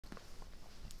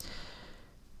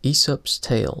Aesop's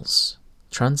Tales,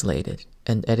 translated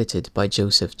and edited by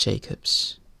Joseph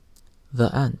Jacobs.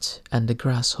 The Ant and the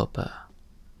Grasshopper.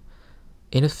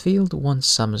 In a field one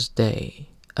summer's day,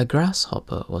 a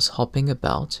grasshopper was hopping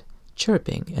about,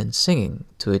 chirping and singing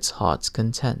to its heart's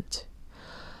content.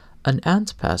 An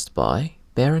ant passed by,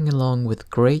 bearing along with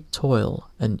great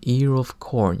toil an ear of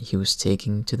corn he was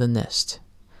taking to the nest.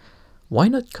 "Why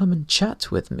not come and chat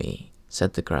with me,"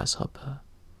 said the grasshopper,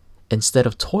 "instead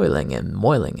of toiling and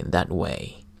moiling in that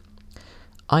way?"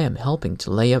 "I am helping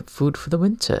to lay up food for the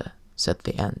winter," said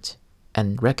the ant,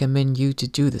 "and recommend you to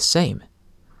do the same."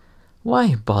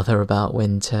 "Why bother about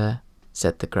winter?"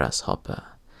 said the grasshopper.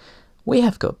 "We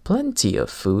have got plenty of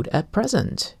food at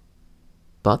present."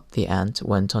 But the ant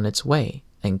went on its way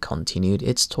and continued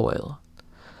its toil.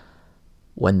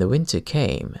 When the winter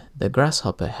came, the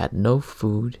grasshopper had no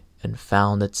food and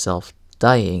found itself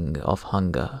dying of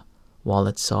hunger, while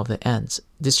it saw the ants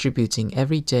distributing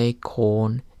every day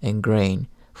corn and grain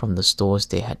from the stores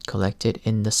they had collected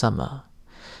in the summer.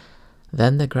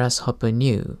 Then the grasshopper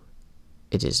knew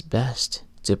it is best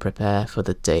to prepare for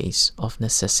the days of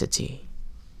necessity.